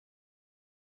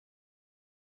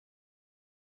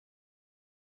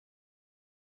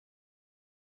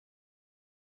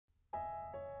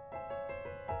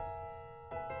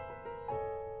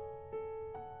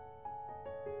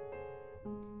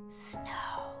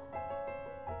Snow.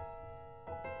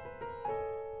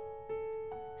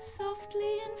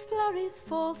 Softly in flurries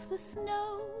falls the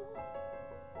snow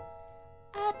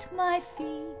at my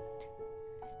feet.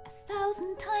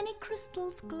 1,000 tiny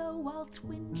crystals glow, whilst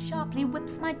wind sharply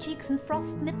whips my cheeks and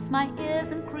frost nips my ears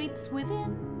and creeps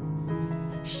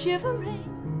within,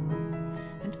 shivering.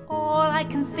 And all I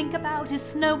can think about is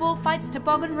snowball fights,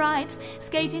 toboggan rides,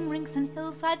 skating rinks and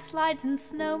hillside slides, and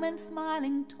snowmen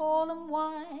smiling tall and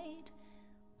wide.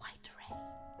 White rain.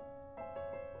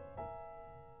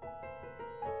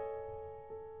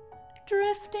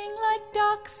 Drifting like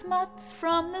dark smuts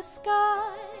from the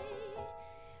sky,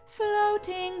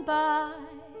 floating by,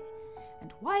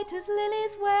 and white as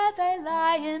lilies where they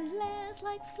lie in layers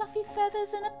like fluffy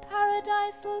feathers in a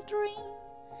paradisal dream.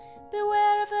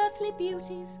 Beware of earthly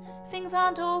beauties, things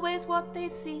aren't always what they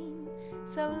seem.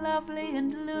 So lovely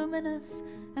and luminous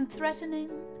and threatening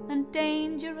and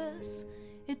dangerous,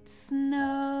 it's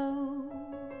snow.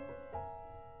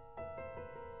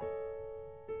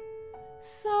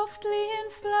 Softly in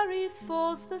flurries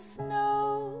falls the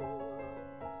snow,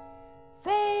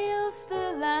 veils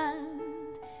the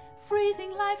land,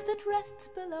 freezing life that rests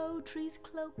below. Trees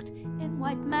cloaked in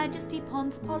white majesty,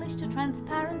 ponds polished to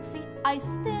transparency,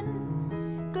 ice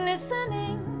thin,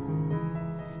 glistening.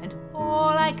 And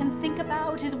all I can think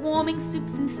about is warming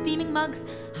soups and steaming mugs,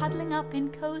 huddling up in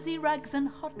cozy rugs and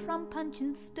hot rum punch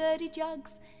in sturdy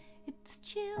jugs. It's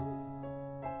chill.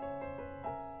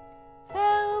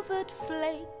 Velvet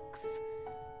flakes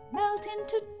melt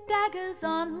into daggers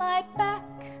on my back.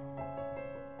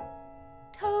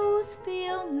 Toes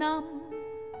feel numb,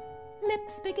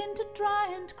 lips begin to dry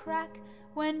and crack,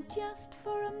 when just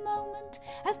for a moment,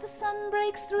 as the sun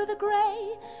breaks through the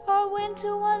grey, our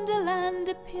winter wonderland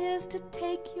appears to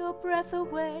take your breath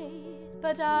away.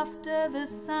 But after the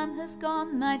sun has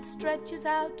gone, night stretches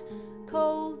out,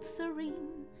 cold,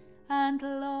 serene, and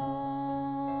long.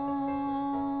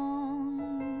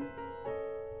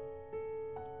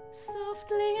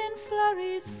 Softly in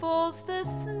flurries falls the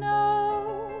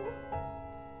snow,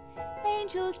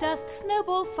 angel dust,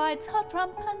 snowball fights, hot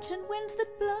rum punch, and winds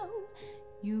that blow.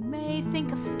 You may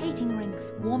think of skating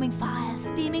rinks, warming fires,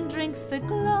 steaming drinks, the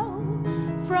glow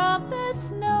from the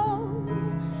snow.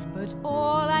 But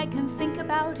all I can think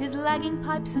about is lagging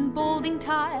pipes and balding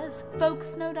tires, folks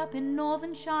snowed up in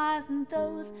northern shires, and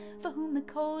those for whom the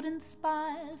cold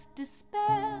inspires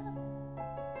despair.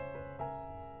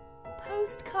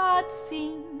 Postcard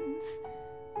scenes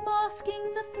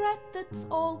masking the threat that's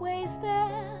always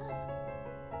there.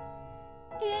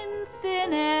 In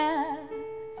thin air,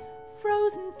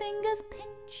 frozen fingers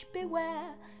pinch,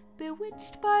 beware.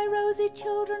 Bewitched by rosy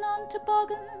children on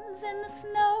toboggans in the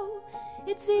snow,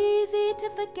 it's easy to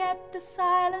forget the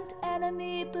silent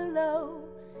enemy below.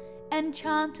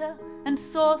 Enchanter and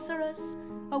sorceress,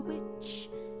 a witch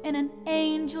in an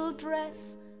angel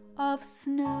dress of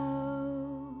snow.